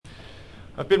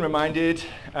I've been reminded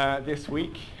this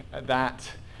week that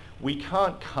we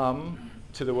can't come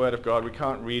to the Word of God, we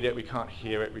can't read it, we can't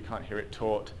hear it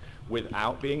taught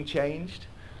without being changed.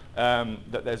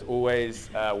 That there's always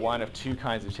one of two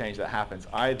kinds of change that happens.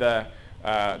 Either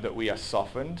that we are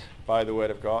softened by the Word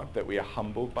of God, that we are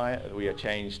humbled by it, that we are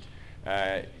changed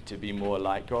to be more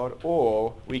like God,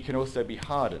 or we can also be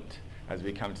hardened as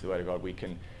we come to the Word of God. We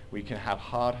can have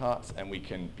hard hearts, and we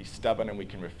can be stubborn, and we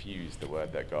can refuse the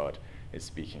Word that God is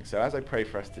speaking. So as I pray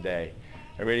for us today,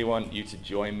 I really want you to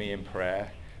join me in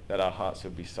prayer that our hearts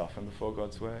would be softened before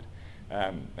God's Word,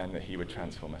 and that He would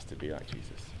transform us to be like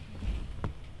Jesus.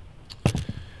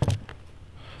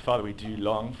 Father, we do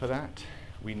long for that.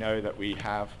 We know that we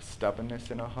have stubbornness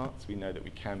in our hearts. We know that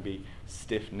we can be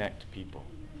stiff-necked people.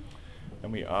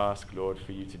 And we ask, Lord,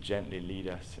 for you to gently lead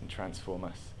us and transform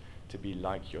us to be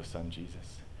like your Son,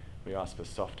 Jesus. We ask for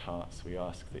soft hearts. We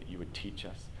ask that you would teach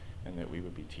us and that we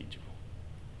would be teachable.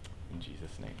 In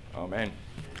Jesus' name, amen.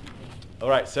 All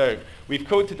right, so we've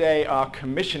called today our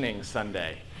Commissioning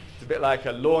Sunday. It's a bit like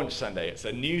a launch Sunday. It's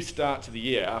a new start to the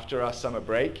year after our summer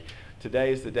break.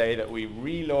 Today is the day that we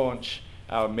relaunch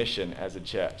our mission as a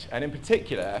church. And in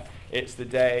particular, it's the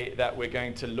day that we're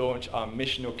going to launch our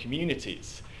missional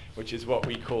communities, which is what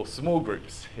we call small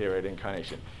groups here at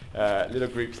Incarnation, little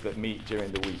groups that meet during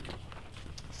the week.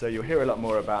 So you'll hear a lot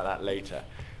more about that later.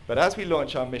 But as we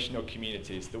launch our missional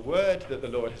communities, the word that the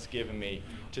Lord has given me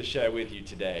to share with you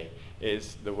today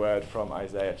is the word from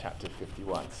Isaiah chapter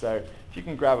 51. So if you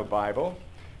can grab a Bible,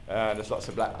 there's lots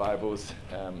of black Bibles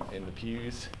in the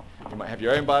pews. You might have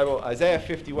your own Bible. Isaiah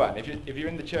 51. If you're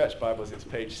in the church Bibles, it's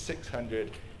page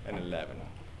 611.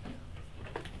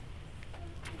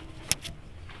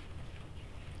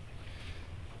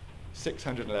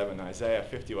 Isaiah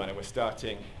 51, and we're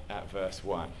starting at verse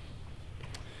 1.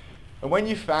 And when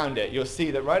you found it, you'll see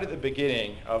that right at the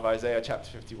beginning of Isaiah chapter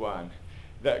 51,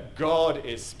 that God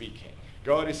is speaking.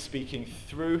 God is speaking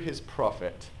through his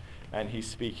prophet, and he's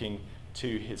speaking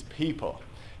to his people.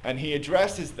 And he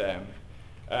addresses them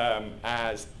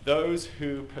as those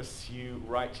who pursue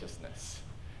righteousness.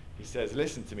 He says,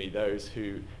 listen to me, those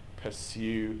who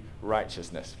pursue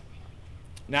righteousness.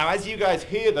 Now, as you guys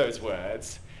hear those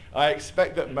words, I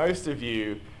expect that most of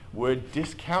you would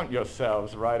discount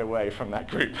yourselves right away from that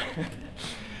group.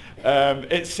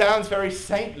 It sounds very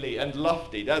saintly and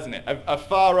lofty, doesn't it? A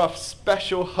far-off,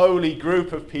 special, holy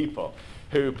group of people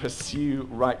who pursue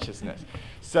righteousness.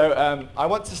 So I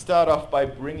want to start off by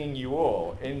bringing you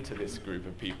all into this group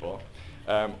of people,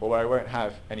 or I won't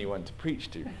have anyone to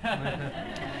preach to.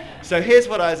 So here's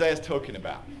what Isaiah's talking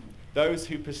about. Those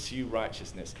who pursue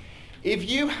righteousness. If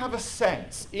you have a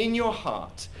sense in your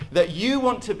heart that you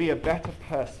want to be a better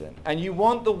person and you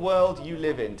want the world you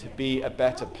live in to be a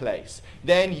better place,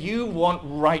 then you want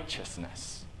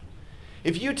righteousness.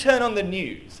 If you turn on the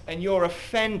news and you're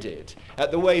offended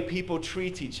at the way people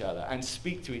treat each other and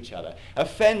speak to each other,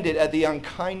 offended at the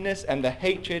unkindness and the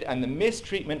hatred and the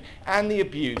mistreatment and the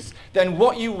abuse, then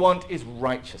what you want is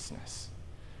righteousness.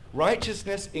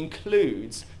 Righteousness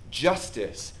includes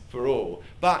justice for all,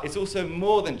 but it's also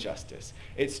more than justice.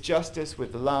 It's justice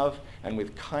with love and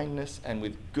with kindness and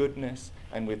with goodness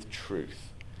and with truth.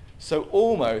 So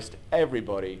almost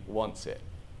everybody wants it,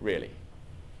 really.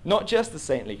 Not just the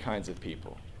saintly kinds of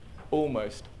people,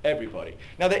 almost everybody.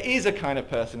 Now there is a kind of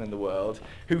person in the world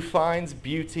who finds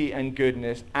beauty and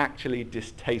goodness actually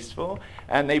distasteful,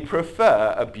 and they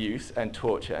prefer abuse and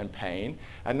torture and pain,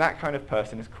 and that kind of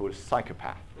person is called a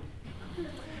psychopath.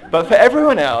 But for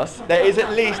everyone else, there is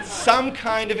at least some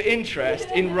kind of interest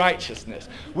in righteousness.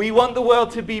 We want the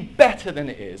world to be better than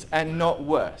it is and not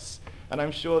worse. And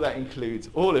I'm sure that includes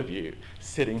all of you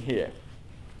sitting here.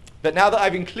 But now that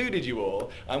I've included you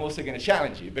all, I'm also going to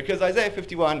challenge you, because Isaiah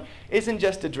 51 isn't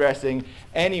just addressing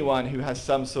anyone who has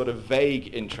some sort of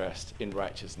vague interest in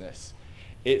righteousness.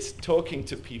 It's talking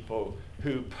to people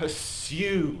who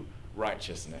pursue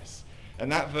righteousness. And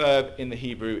that verb in the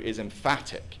Hebrew is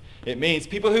emphatic. It means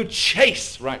people who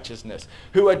chase righteousness,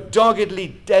 who are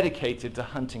doggedly dedicated to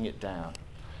hunting it down.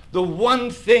 The one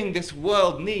thing this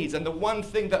world needs, and the one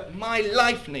thing that my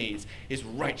life needs, is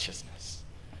righteousness.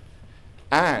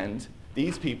 And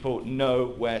these people know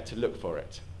where to look for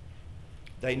it.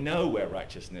 They know where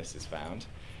righteousness is found,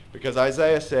 because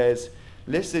Isaiah says,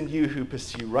 listen, you who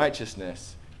pursue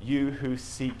righteousness, you who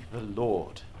seek the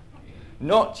Lord.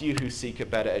 Not you who seek a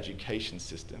better education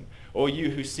system, or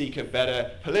you who seek a better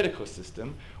political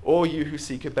system, or you who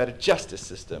seek a better justice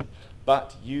system,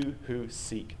 but you who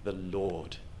seek the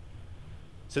Lord.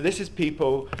 So this is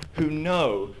people who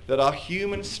know that our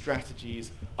human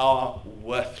strategies are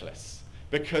worthless,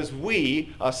 because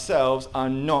we ourselves are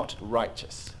not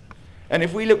righteous. And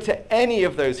if we look to any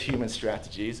of those human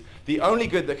strategies, the only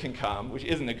good that can come, which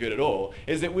isn't a good at all,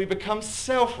 is that we become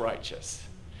self-righteous.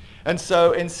 And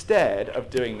so instead of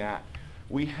doing that,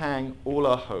 we hang all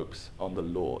our hopes on the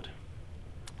Lord.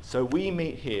 So we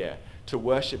meet here to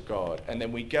worship God, and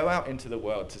then we go out into the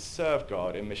world to serve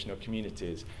God in missional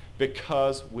communities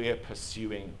because we're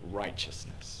pursuing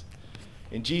righteousness.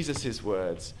 In Jesus'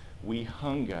 words, we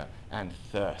hunger and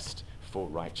thirst for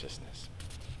righteousness.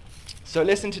 So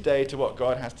listen today to what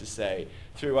God has to say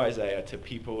through Isaiah to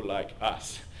people like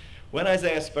us. When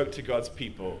Isaiah spoke to God's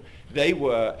people, they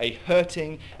were a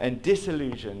hurting and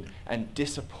disillusioned and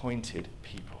disappointed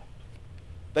people.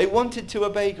 They wanted to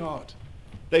obey God.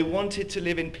 They wanted to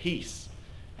live in peace.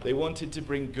 They wanted to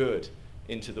bring good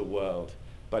into the world.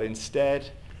 But instead,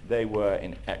 they were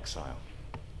in exile.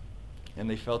 And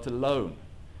they felt alone.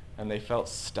 And they felt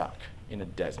stuck in a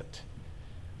desert.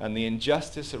 And the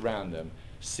injustice around them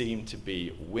seemed to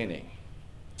be winning.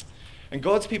 And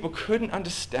God's people couldn't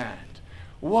understand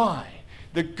why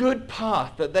the good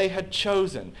path that they had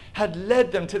chosen had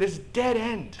led them to this dead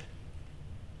end.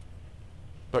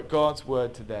 But God's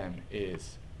word to them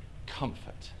is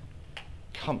comfort.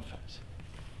 Comfort.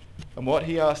 And what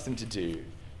he asked them to do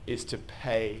is to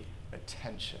pay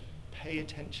attention. Pay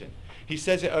attention. He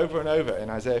says it over and over in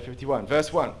Isaiah 51.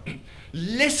 Verse 1,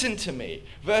 listen to me.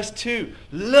 Verse 2,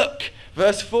 look.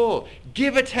 Verse 4,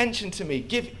 give attention to me.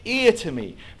 Give ear to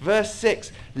me. Verse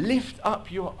 6, lift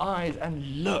up your eyes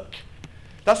and look.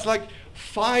 That's like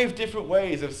 5 different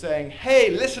ways of saying, hey,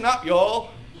 listen up, y'all.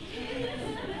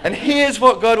 And here's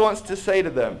what God wants to say to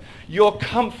them. Your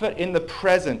comfort in the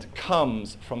present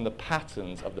comes from the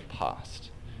patterns of the past.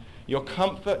 Your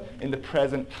comfort in the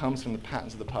present comes from the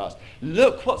patterns of the past.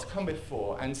 Look what's come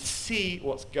before and see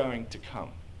what's going to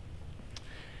come.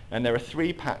 And there are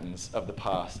 3 patterns of the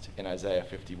past in Isaiah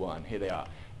 51. Here they are.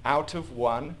 Out of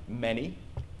one, many.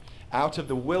 Out of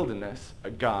the wilderness,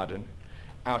 a garden.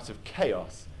 Out of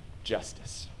chaos,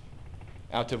 justice.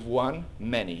 Out of one,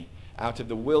 many. Out of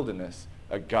the wilderness,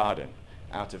 a garden.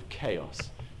 Out of chaos,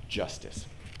 justice.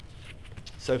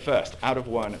 So first, out of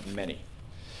one, many.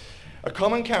 A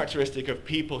common characteristic of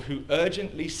people who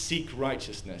urgently seek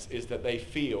righteousness is that they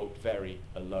feel very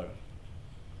alone.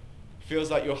 It feels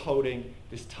like you're holding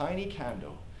this tiny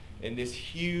candle in this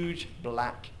huge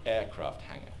black aircraft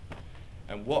hangar.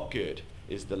 And what good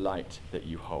is the light that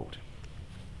you hold?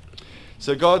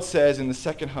 So God says in the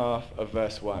second half of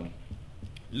verse 1,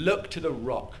 look to the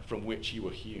rock from which you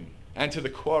were hewn, and to the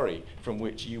quarry from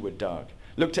which you were dug.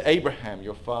 Look to Abraham,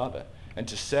 your father, and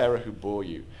to Sarah who bore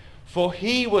you. For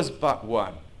he was but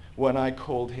one when I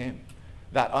called him,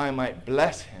 that I might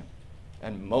bless him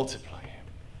and multiply him.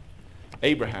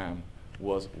 Abraham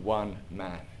was one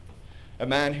man, a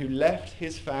man who left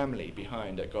his family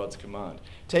behind at God's command,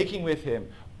 taking with him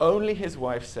only his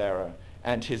wife Sarah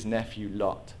and his nephew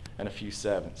Lot and a few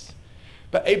servants.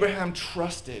 But Abraham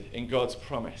trusted in God's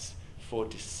promise for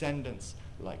descendants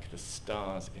like the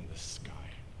stars in the sky.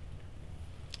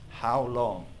 How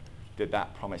long did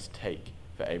that promise take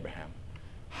for Abraham?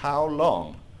 How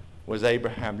long was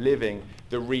Abraham living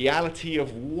the reality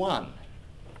of one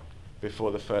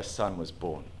before the first son was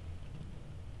born?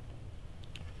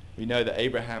 We know that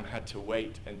Abraham had to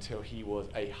wait until he was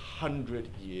 100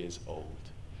 years old.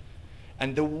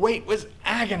 And the wait was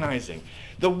agonizing.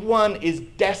 The one is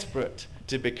desperate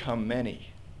to become many.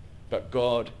 But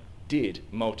God did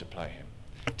multiply him.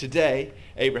 Today,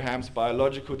 Abraham's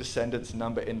biological descendants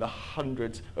number in the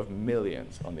hundreds of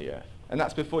millions on the earth. And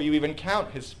that's before you even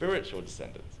count his spiritual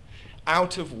descendants.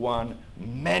 Out of one,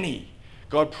 many.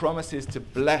 God promises to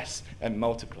bless and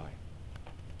multiply.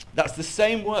 That's the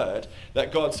same word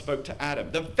that God spoke to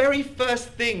Adam. The very first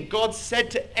thing God said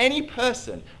to any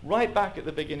person right back at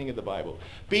the beginning of the Bible.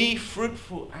 Be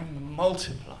fruitful and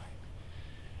multiply.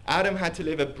 Adam had to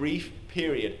live a brief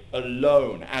period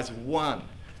alone as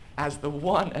the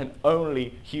one and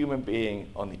only human being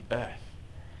on the earth.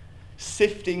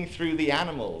 Sifting through the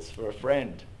animals for a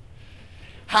friend.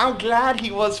 How glad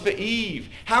he was for Eve.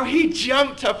 How he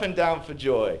jumped up and down for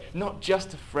joy. Not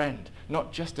just a friend,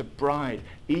 not just a bride.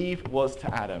 Eve was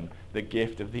to Adam the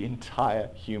gift of the entire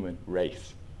human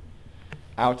race.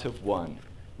 Out of one,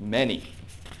 many.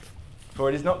 For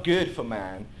it is not good for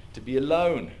man to be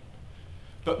alone.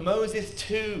 But Moses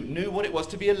too knew what it was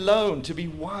to be alone, to be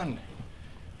one.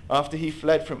 After he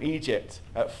fled from Egypt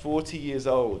at 40 years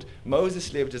old,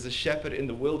 Moses lived as a shepherd in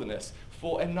the wilderness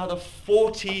for another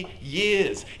 40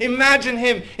 years. Imagine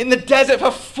him in the desert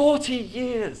for 40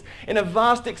 years, in a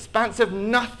vast expanse of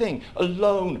nothing,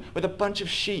 alone with a bunch of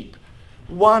sheep.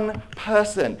 one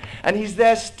person. And he's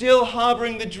there still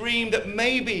harboring the dream that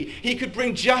maybe he could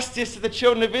bring justice to the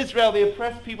children of Israel, the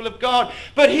oppressed people of God.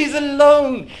 But he's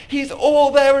alone. He's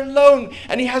all there alone.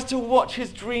 And he has to watch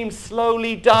his dream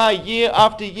slowly die year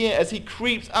after year as he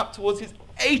creeps up towards his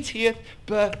 80th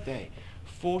birthday.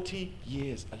 40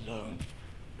 years alone.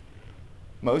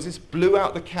 Moses blew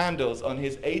out the candles on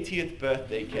his 80th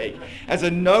birthday cake as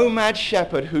a nomad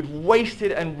shepherd who'd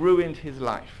wasted and ruined his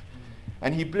life.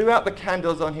 And he blew out the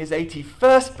candles on his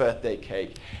 81st birthday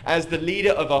cake as the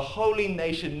leader of a holy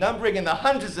nation numbering in the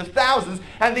hundreds of thousands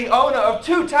and the owner of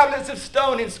 2 tablets of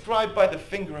stone inscribed by the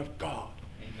finger of God.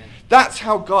 Amen. That's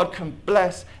how God can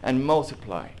bless and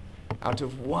multiply. Out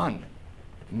of one,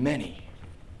 many.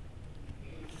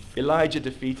 Elijah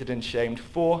defeated and shamed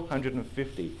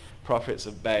 450 prophets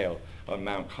of Baal on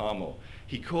Mount Carmel.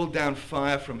 He called down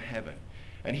fire from heaven,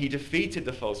 and he defeated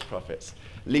the false prophets,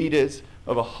 leaders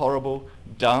of a horrible,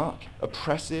 dark,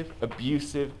 oppressive,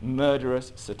 abusive,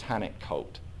 murderous, satanic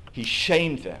cult. He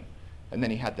shamed them, and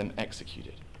then he had them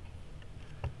executed.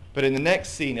 But in the next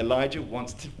scene, Elijah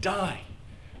wants to die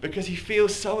because he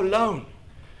feels so alone.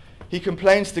 He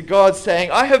complains to God, saying,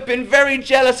 "I have been very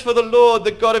jealous for the Lord,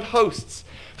 the God of hosts.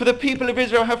 For the people of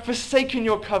Israel have forsaken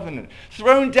your covenant,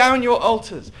 thrown down your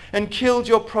altars, and killed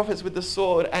your prophets with the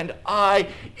sword. And I,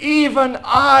 even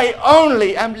I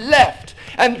only, am left,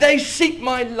 and they seek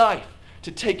my life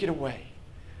to take it away."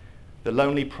 The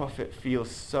lonely prophet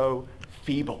feels so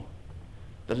feeble.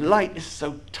 The light is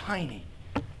so tiny.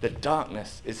 The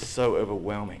darkness is so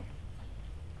overwhelming.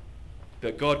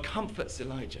 But God comforts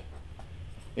Elijah.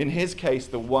 In his case,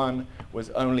 the one was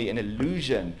only an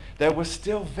illusion. There were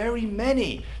still very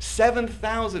many,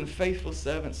 7,000 faithful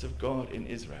servants of God in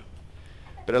Israel.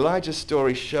 But Elijah's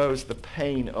story shows the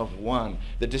pain of one,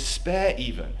 the despair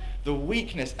even, the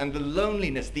weakness and the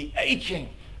loneliness, the aching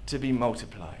to be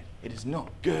multiplied. It is not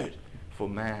good for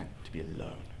man to be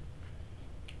alone.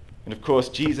 And of course,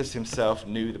 Jesus himself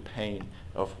knew the pain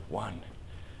of one.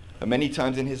 And many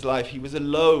times in his life, he was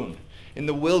alone in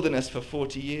the wilderness for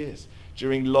 40 years.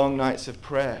 During long nights of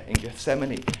prayer in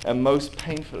Gethsemane, and most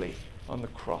painfully on the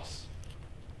cross.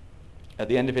 At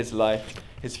the end of his life,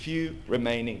 his few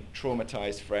remaining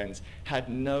traumatized friends had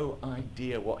no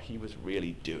idea what he was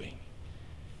really doing.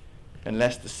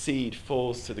 Unless the seed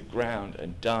falls to the ground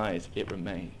and dies, it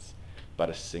remains but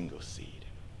a single seed.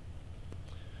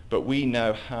 But we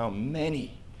know how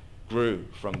many grew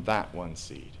from that one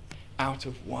seed. Out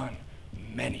of one,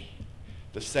 many.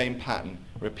 The same pattern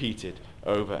repeated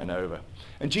over and over.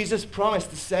 And Jesus promised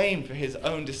the same for his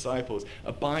own disciples.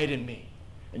 "Abide in me,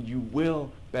 and you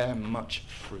will bear much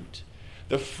fruit."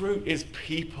 The fruit is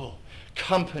people,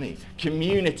 company,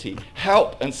 community,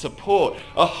 help and support,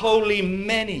 a holy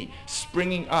many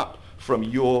springing up from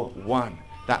your one.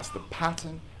 That's the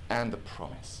pattern and the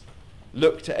promise.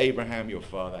 "Look to Abraham your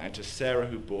father and to Sarah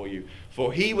who bore you,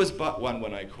 for he was but one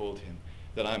when I called him,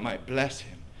 that I might bless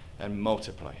him and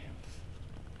multiply him."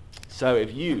 So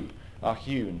if you are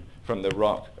hewn from the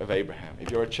rock of Abraham,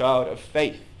 if you're a child of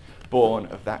faith, born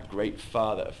of that great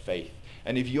father of faith,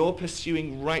 and if you're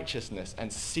pursuing righteousness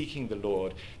and seeking the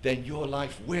Lord, then your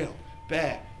life will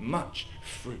bear much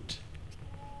fruit.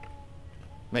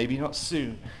 Maybe not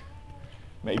soon,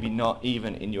 maybe not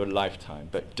even in your lifetime,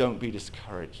 but don't be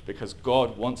discouraged because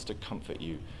God wants to comfort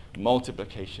you.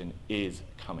 Multiplication is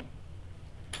coming.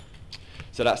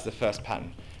 So that's the first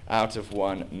pattern. Out of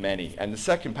one, many. And the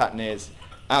second pattern is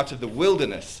out of the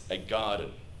wilderness, a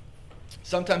garden.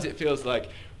 Sometimes it feels like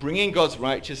bringing God's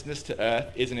righteousness to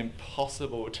earth is an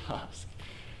impossible task,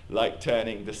 like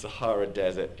turning the Sahara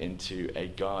Desert into a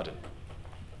garden.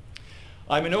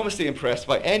 I'm enormously impressed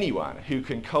by anyone who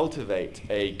can cultivate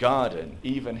a garden,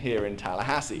 even here in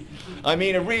Tallahassee. I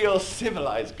mean, a real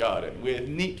civilized garden with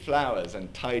neat flowers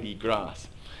and tidy grass.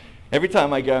 Every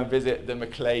time I go and visit the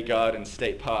Maclay Garden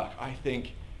State Park, I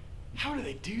think, how do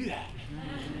they do that?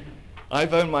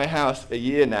 I've owned my house a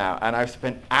year now, and I've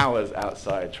spent hours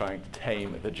outside trying to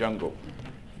tame the jungle.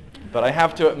 But I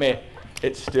have to admit,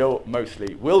 it's still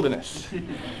mostly wilderness.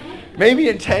 Maybe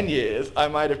in 10 years, I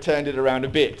might have turned it around a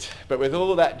bit. But with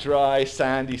all that dry,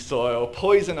 sandy soil,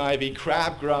 poison ivy,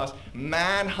 crabgrass,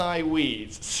 man-high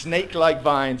weeds, snake-like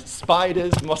vines,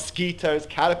 spiders, mosquitoes,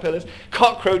 caterpillars,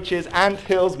 cockroaches,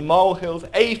 anthills, molehills,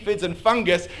 aphids, and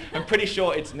fungus, I'm pretty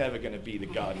sure it's never going to be the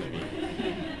Garden of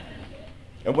Eden.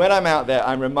 And when I'm out there,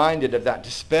 I'm reminded of that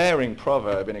despairing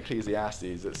proverb in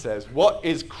Ecclesiastes that says, "What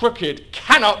is crooked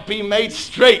cannot be made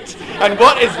straight, and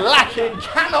what is lacking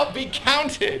cannot be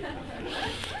counted."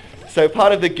 So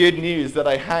part of the good news that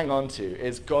I hang on to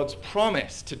is God's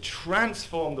promise to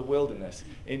transform the wilderness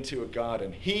into a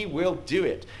garden. He will do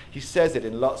it. He says it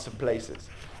in lots of places.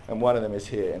 And one of them is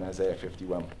here in Isaiah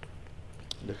 51.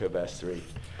 Look at verse 3.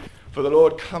 For the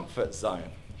Lord comforts Zion.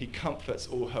 He comforts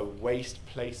all her waste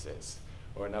places.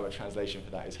 Or another translation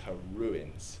for that is her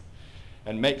ruins.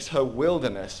 And makes her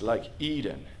wilderness like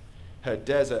Eden, her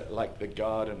desert like the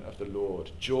garden of the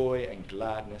Lord. Joy and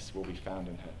gladness will be found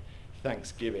in her,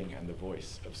 thanksgiving and the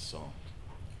voice of song.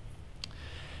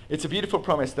 It's a beautiful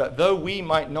promise that though we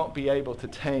might not be able to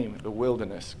tame the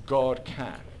wilderness, God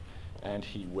can, and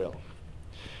he will.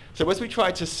 So as we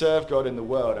try to serve God in the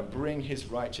world and bring his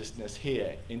righteousness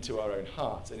here into our own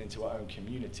hearts and into our own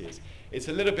communities, it's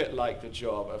a little bit like the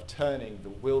job of turning the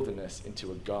wilderness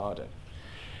into a garden.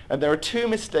 And there are two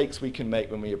mistakes we can make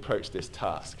when we approach this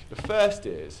task. The first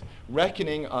is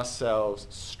reckoning ourselves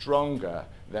stronger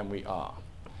than we are.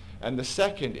 And the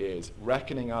second is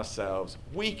reckoning ourselves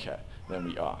weaker than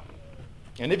we are.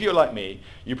 And if you're like me,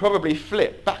 you probably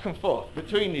flip back and forth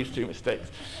between these two mistakes.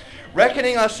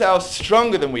 Reckoning ourselves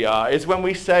stronger than we are is when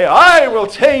we say, I will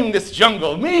tame this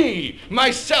jungle, me,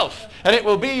 myself, and it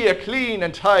will be a clean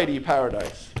and tidy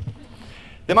paradise.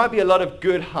 There might be a lot of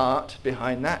good heart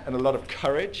behind that and a lot of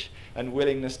courage and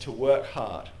willingness to work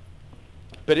hard.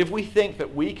 But if we think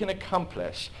that we can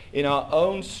accomplish in our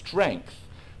own strength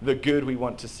the good we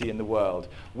want to see in the world,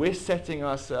 we're setting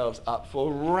ourselves up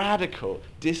for radical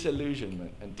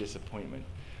disillusionment and disappointment,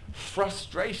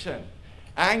 frustration,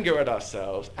 anger at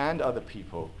ourselves and other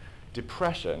people,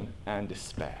 depression and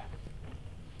despair.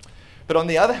 But on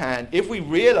the other hand, if we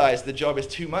realize the job is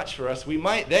too much for us, we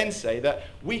might then say that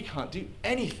we can't do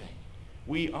anything.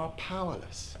 We are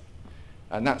powerless.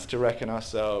 And that's to reckon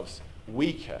ourselves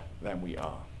weaker than we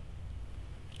are.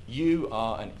 You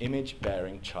are an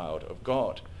image-bearing child of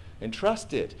God,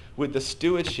 entrusted with the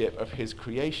stewardship of his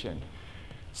creation.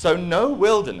 So no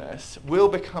wilderness will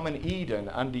become an Eden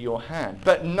under your hand,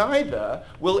 but neither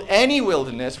will any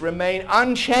wilderness remain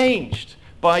unchanged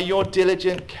by your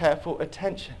diligent, careful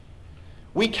attention.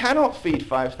 We cannot feed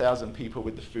 5,000 people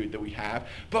with the food that we have,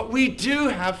 but we do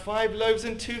have 5 loaves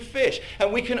and 2 fish,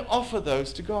 and we can offer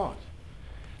those to God.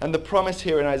 And the promise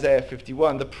here in Isaiah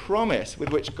 51, the promise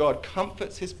with which God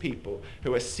comforts his people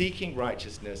who are seeking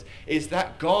righteousness, is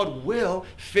that God will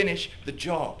finish the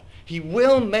job. He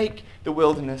will make the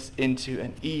wilderness into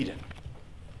an Eden.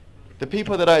 The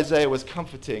people that Isaiah was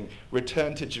comforting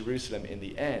returned to Jerusalem in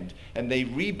the end, and they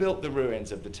rebuilt the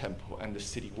ruins of the temple and the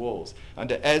city walls.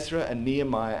 Under Ezra and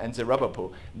Nehemiah and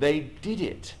Zerubbabel, they did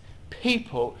it.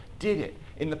 People did it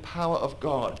in the power of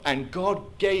God, and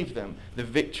God gave them the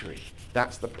victory.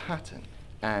 That's the pattern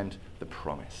and the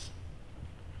promise.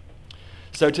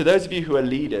 So to those of you who are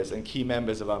leaders and key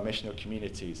members of our missional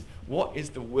communities, what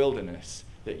is the wilderness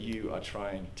that you are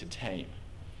trying to tame?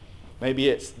 Maybe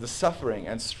it's the suffering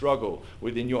and struggle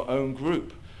within your own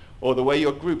group, or the way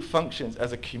your group functions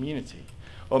as a community.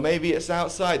 Or maybe it's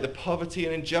outside, the poverty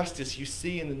and injustice you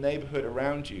see in the neighborhood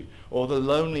around you, or the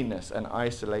loneliness and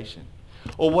isolation.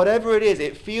 Or whatever it is,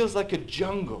 it feels like a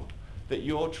jungle that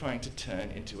you're trying to turn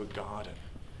into a garden.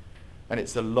 And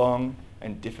it's a long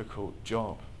and difficult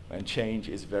job, and change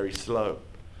is very slow.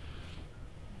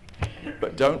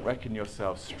 But don't reckon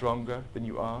yourself stronger than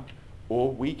you are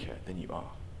or weaker than you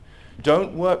are.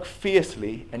 Don't work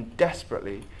fiercely and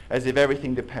desperately as if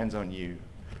everything depends on you.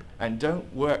 And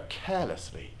don't work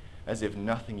carelessly as if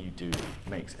nothing you do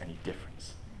makes any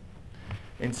difference.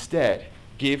 Instead,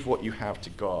 give what you have to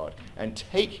God and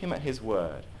take him at his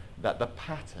word that the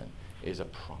pattern is a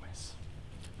promise.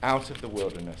 Out of the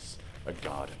wilderness, a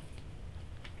garden.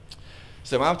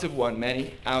 So out of one,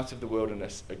 many, out of the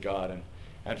wilderness, a garden.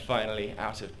 And finally,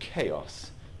 out of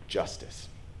chaos, justice.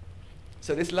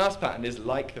 So this last pattern is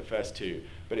like the first two,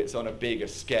 but it's on a bigger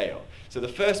scale. So the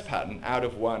first pattern, out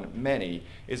of one, many,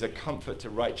 is a comfort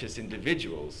to righteous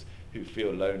individuals who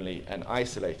feel lonely and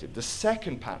isolated. The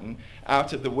second pattern,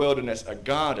 out of the wilderness, a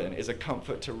garden, is a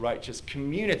comfort to righteous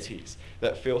communities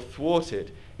that feel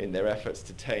thwarted in their efforts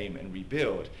to tame and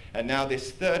rebuild. And now this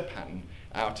third pattern,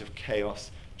 out of chaos,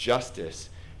 justice,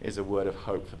 is a word of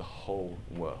hope for the whole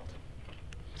world.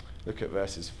 Look at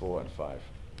verses 4 and 5.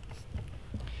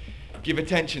 Give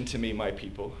attention to me, my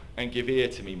people, and give ear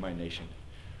to me, my nation.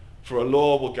 For a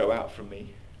law will go out from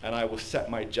me, and I will set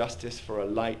my justice for a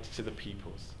light to the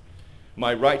peoples.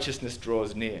 My righteousness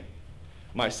draws near.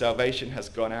 My salvation has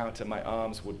gone out, and my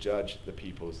arms will judge the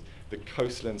peoples. The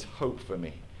coastlands hope for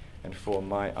me, and for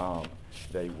my arm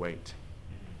they wait.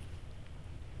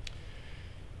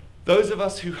 Those of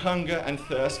us who hunger and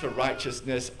thirst for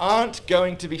righteousness aren't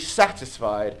going to be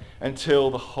satisfied until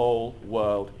the whole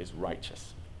world is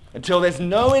righteous. until there's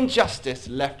no injustice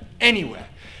left anywhere,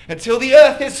 until the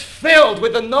earth is filled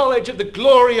with the knowledge of the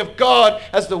glory of God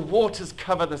as the waters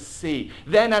cover the sea.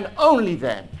 Then and only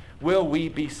then will we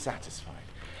be satisfied.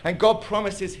 And God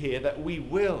promises here that we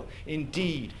will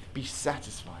indeed be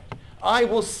satisfied. I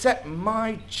will set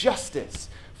my justice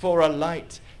for a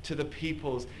light to the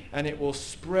peoples, and it will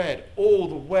spread all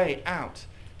the way out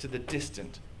to the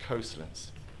distant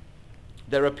coastlands.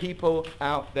 There are people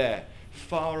out there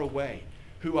far away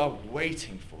who are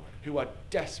waiting for it, who are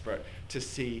desperate to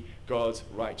see God's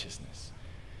righteousness.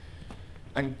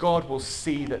 And God will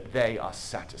see that they are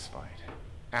satisfied.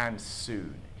 And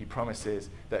soon, he promises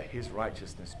that his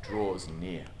righteousness draws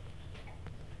near.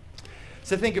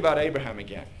 So think about Abraham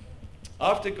again.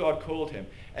 After God called him,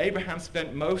 Abraham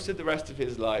spent most of the rest of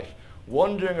his life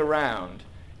wandering around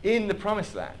in the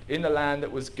promised land, in the land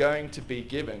that was going to be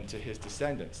given to his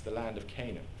descendants, the land of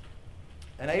Canaan.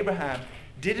 And Abraham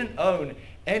didn't own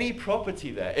any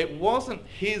property there. It wasn't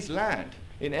his land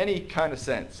in any kind of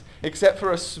sense, except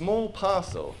for a small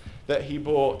parcel that he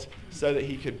bought so that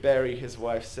he could bury his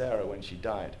wife Sarah when she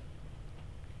died.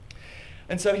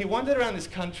 And so he wandered around this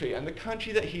country, and the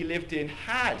country that he lived in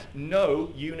had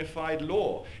no unified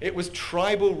law. It was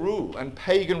tribal rule and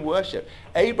pagan worship.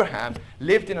 Abraham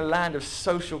lived in a land of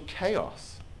social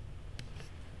chaos.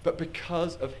 But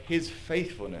because of his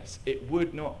faithfulness, it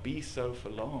would not be so for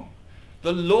long.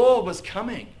 The law was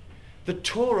coming. The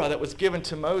Torah that was given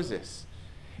to Moses.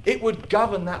 It would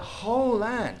govern that whole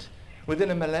land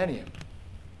within a millennium.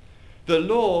 The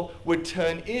law would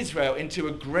turn Israel into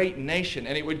a great nation,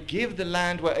 and it would give the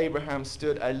land where Abraham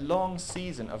stood a long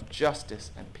season of justice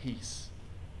and peace.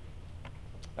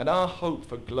 And our hope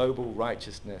for global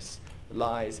righteousness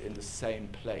lies in the same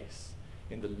place,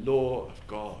 in the law of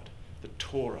God, the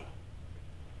Torah.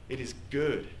 It is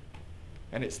good,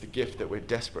 and it's the gift that we're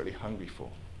desperately hungry for.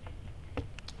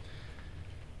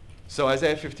 So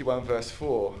Isaiah 51 verse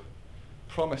 4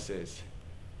 promises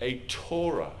a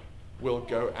Torah will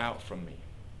go out from me.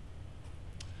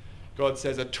 God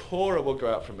says, a Torah will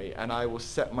go out from me, and I will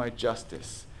set my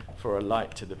justice for a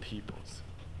light to the peoples.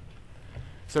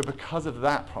 So because of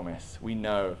that promise, we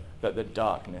know that the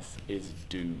darkness is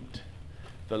doomed.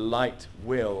 The light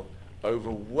will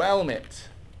overwhelm it.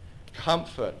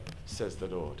 Comfort, says the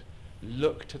Lord.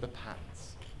 Look to the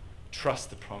paths.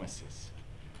 Trust the promises.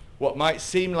 What might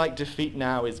seem like defeat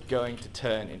now is going to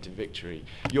turn into victory.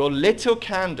 Your little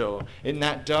candle in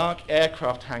that dark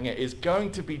aircraft hangar is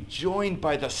going to be joined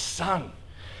by the sun.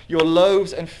 Your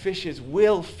loaves and fishes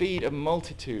will feed a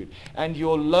multitude, and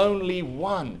your lonely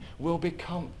one will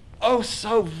become oh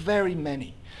so very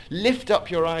many. Lift up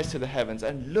your eyes to the heavens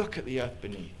and look at the earth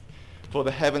beneath. For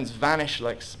the heavens vanish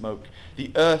like smoke,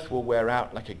 the earth will wear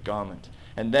out like a garment,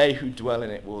 and they who dwell in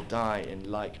it will die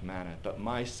in like manner. But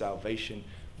my salvation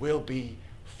will be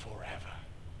forever,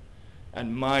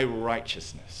 and my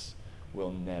righteousness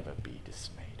will never be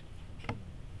dismayed.